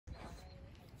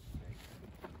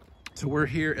So we're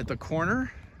here at the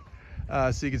corner.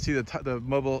 So you can see the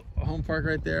mobile home park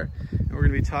right there. And we're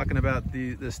gonna be talking about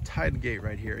this tide gate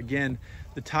right here. Again,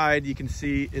 the tide, you can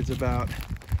see, is about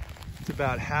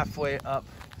halfway up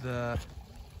the,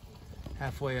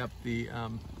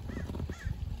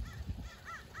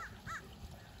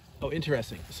 oh,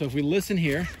 interesting. So if we listen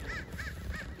here,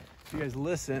 if you guys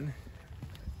listen,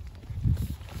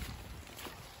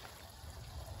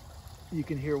 you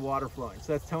can hear water flowing.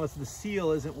 So that's telling us the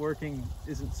seal isn't working,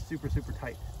 isn't super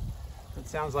tight. It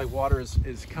sounds like water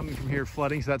is coming from here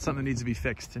flooding, so that's something that needs to be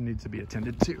fixed and needs to be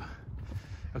attended to.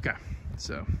 Okay,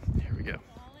 so here we go.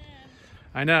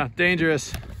 I know,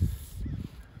 dangerous.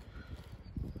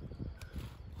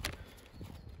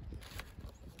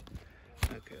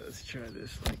 Okay, let's try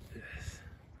this like this.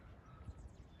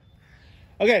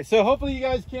 Okay, so hopefully you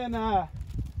guys can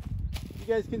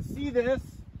see this.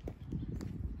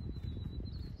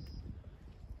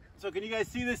 So can you guys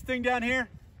see this thing down here?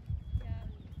 Yeah.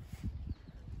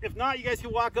 If not, you guys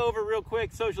can walk over real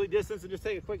quick, socially distance, and just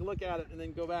take a quick look at it and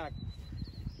then go back.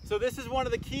 So this is one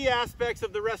of the key aspects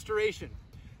of the restoration.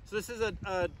 So this is a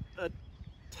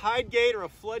tide gate or a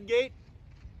flood gate.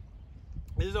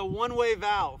 This is a one-way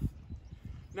valve.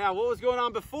 Now, what was going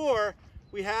on before,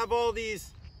 we have all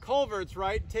these culverts,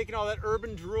 right? Taking all that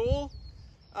urban drool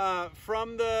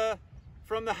from the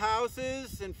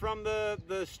houses and from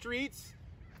the streets,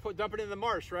 dump it in the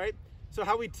marsh, right? So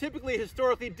how we typically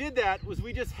historically did that was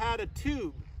we just had a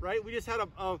tube, right? We just had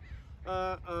a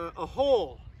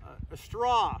hole, a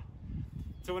straw.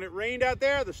 So when it rained out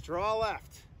there, the straw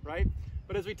left, right?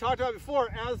 But as we talked about before,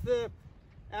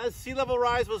 as sea level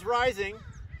rise was rising,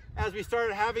 as we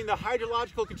started having the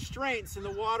hydrological constraints and the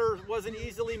water wasn't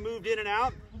easily moved in and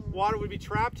out, water would be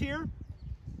trapped here.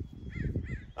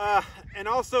 And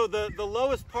also the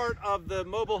lowest part of the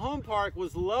mobile home park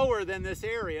was lower than this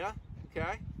area,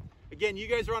 okay? Again, you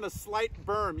guys are on a slight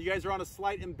berm, you guys are on a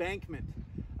slight embankment,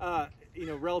 you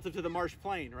know, relative to the marsh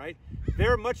plain, right?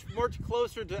 They're much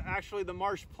closer to actually the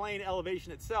marsh plain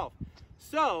elevation itself.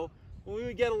 So when we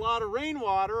would get a lot of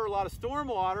rainwater or a lot of storm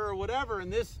water or whatever,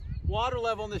 and this water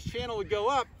level in this channel would go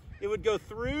up, it would go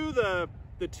through the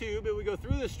tube, it would go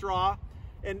through the straw,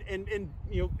 and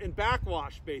you know, and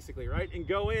backwash basically, right? And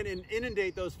go in and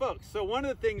inundate those folks. So one of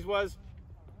the things was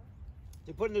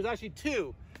to put in, there's actually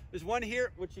two. There's one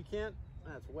here, which you can't,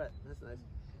 that's wet, that's nice.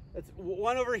 It's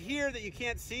one over here that you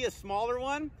can't see, a smaller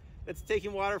one that's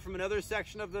taking water from another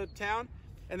section of the town.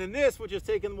 And then this, which is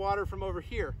taking water from over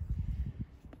here.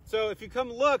 So if you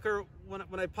come look, or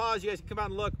when I pause, you guys can come out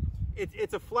and look,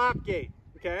 it's a flap gate,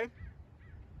 okay?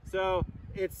 So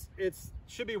it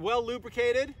should be well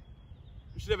lubricated.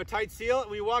 You should have a tight seal.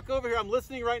 When you walk over here, I'm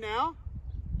listening right now.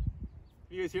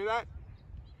 You guys hear that?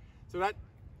 So that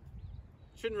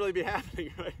shouldn't really be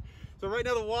happening, right? So right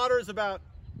now the water is about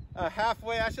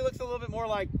halfway. Actually, it looks a little bit more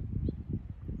like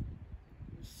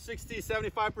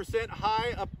 60–75%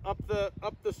 high up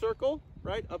the circle,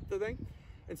 right? Up the thing.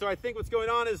 And so I think what's going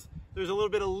on is there's a little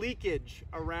bit of leakage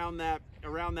around that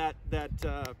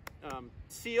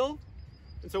seal.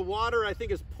 And so water, I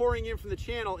think, is pouring in from the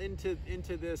channel into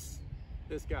this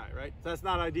guy, right? So that's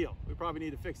not ideal. We probably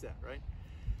need to fix that, right?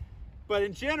 But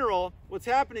in general, what's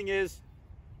happening is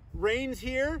rains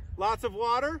here, lots of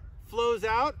water, flows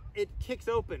out, it kicks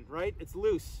open, right? It's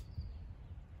loose.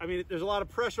 I mean, there's a lot of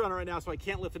pressure on it right now, so I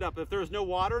can't lift it up. But if there was no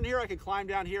water in here, I could climb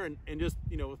down here and just,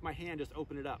 you know, with my hand, just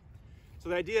open it up. So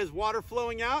the idea is water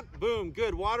flowing out, boom,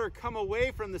 good. Water come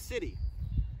away from the city.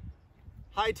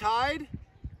 High tide,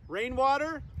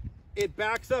 rainwater, it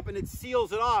backs up and it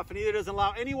seals it off and either doesn't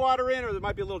allow any water in, or there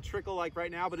might be a little trickle like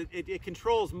right now, but it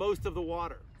controls most of the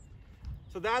water.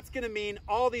 So that's gonna mean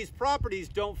all these properties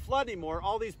don't flood anymore.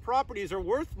 All these properties are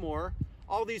worth more.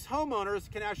 All these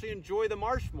homeowners can actually enjoy the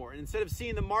marsh more. And instead of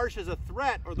seeing the marsh as a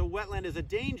threat or the wetland as a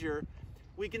danger,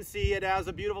 we can see it as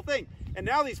a beautiful thing. And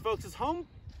now these folks' home,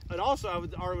 and also I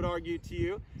would argue to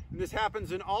you, and this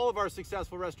happens in all of our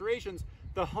successful restorations,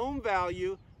 the home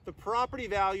value, the property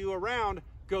value around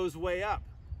goes way up,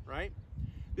 right?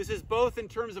 This is both in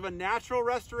terms of a natural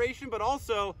restoration, but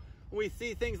also when we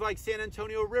see things like San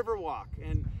Antonio Riverwalk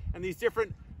and these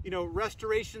different, you know,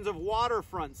 restorations of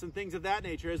waterfronts and things of that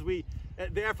nature, as the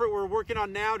effort we're working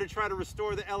on now to try to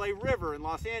restore the LA River in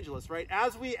Los Angeles, right?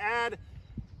 As we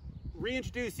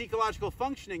reintroduce ecological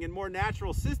functioning in more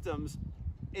natural systems,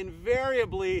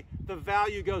 invariably the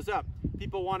value goes up.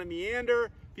 People want to meander,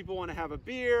 people want to have a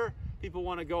beer, people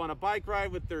want to go on a bike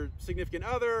ride with their significant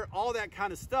other, all that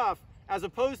kind of stuff, as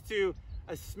opposed to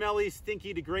a smelly,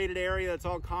 stinky, degraded area that's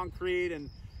all concrete and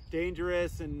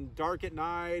dangerous and dark at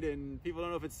night and people don't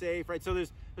know if it's safe, right? So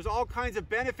there's all kinds of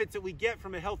benefits that we get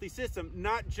from a healthy system,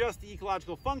 not just the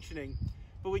ecological functioning,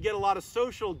 but we get a lot of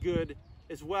social good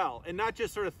as well. And not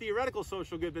just sort of theoretical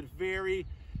social good, but very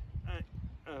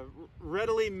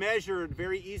readily measured,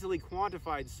 very easily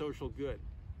quantified social good.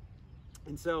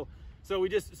 And so we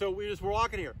were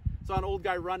walking here, saw an old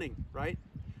guy running, right?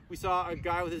 We saw a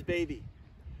guy with his baby,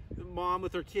 the mom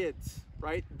with her kids,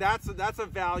 right? That's a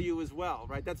value as well,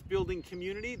 right? That's building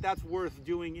community. That's worth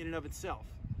doing in and of itself.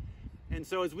 And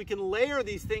so as we can layer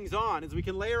these things on, as we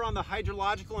can layer on the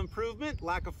hydrological improvement,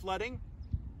 lack of flooding,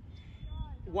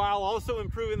 while also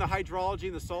improving the hydrology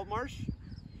in the salt marsh,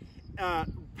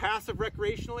 passive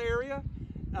recreational area,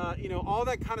 you know, all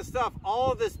that kind of stuff,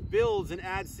 all of this builds and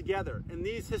adds together. And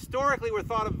these historically were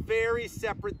thought of very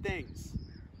separate things.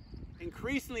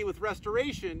 Increasingly with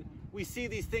restoration, we see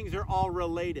these things are all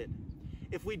related.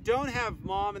 If we don't have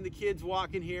mom and the kids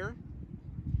walking here,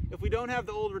 if we don't have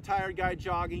the old retired guy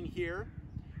jogging here,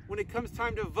 when it comes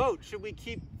time to vote, should we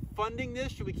keep funding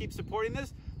this? Should we keep supporting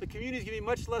this? The community is going to be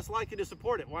much less likely to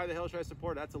support it. Why the hell should I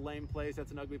support it? That's a lame place.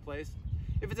 That's an ugly place.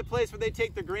 If it's a place where they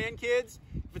take their grandkids,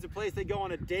 if it's a place they go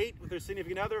on a date with their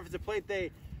significant other, if it's a place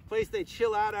they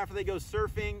chill out after they go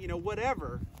surfing, you know,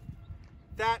 whatever,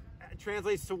 that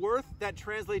translates to worth, that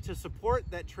translates to support,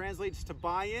 that translates to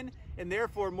buy-in, and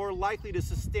therefore more likely to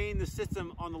sustain the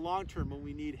system on the long term when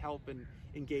we need help and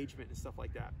engagement and stuff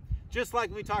like that. Just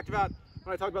like when I talked about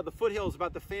the foothills,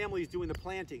 about the families doing the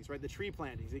plantings, right? The tree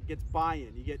plantings, it gets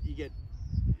buy-in. You get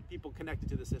people connected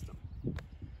to the system.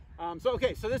 So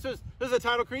this is a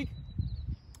tidal creek.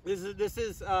 This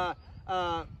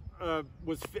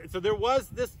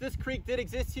creek did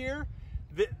exist here,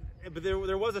 but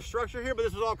there was a structure here, but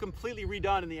this was all completely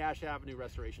redone in the Ash Avenue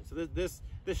restoration. So this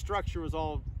structure was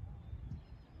all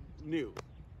new.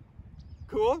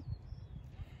 Cool?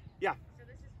 Yeah. So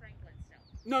this is Franklin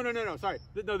still? No, sorry.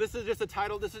 No, this is just a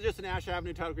tidal, this is just an Ash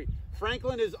Avenue tidal creek.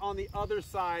 Franklin is on the other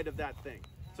side of that thing.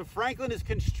 So Franklin is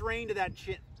constrained to that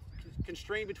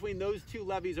constrained between those two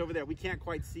levees over there. We can't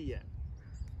quite see yet.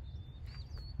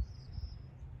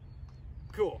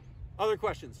 Cool. Other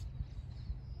questions?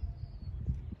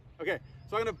 Okay,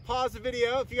 so I'm going to pause the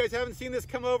video. If you guys haven't seen this,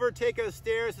 come over, take a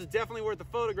stare. This is definitely worth a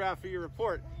photograph for your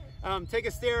report. Take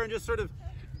a stare and just sort of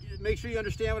make sure you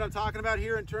understand what I'm talking about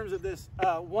here in terms of this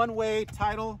one-way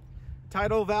tidal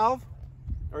valve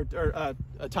or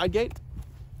a tide gate.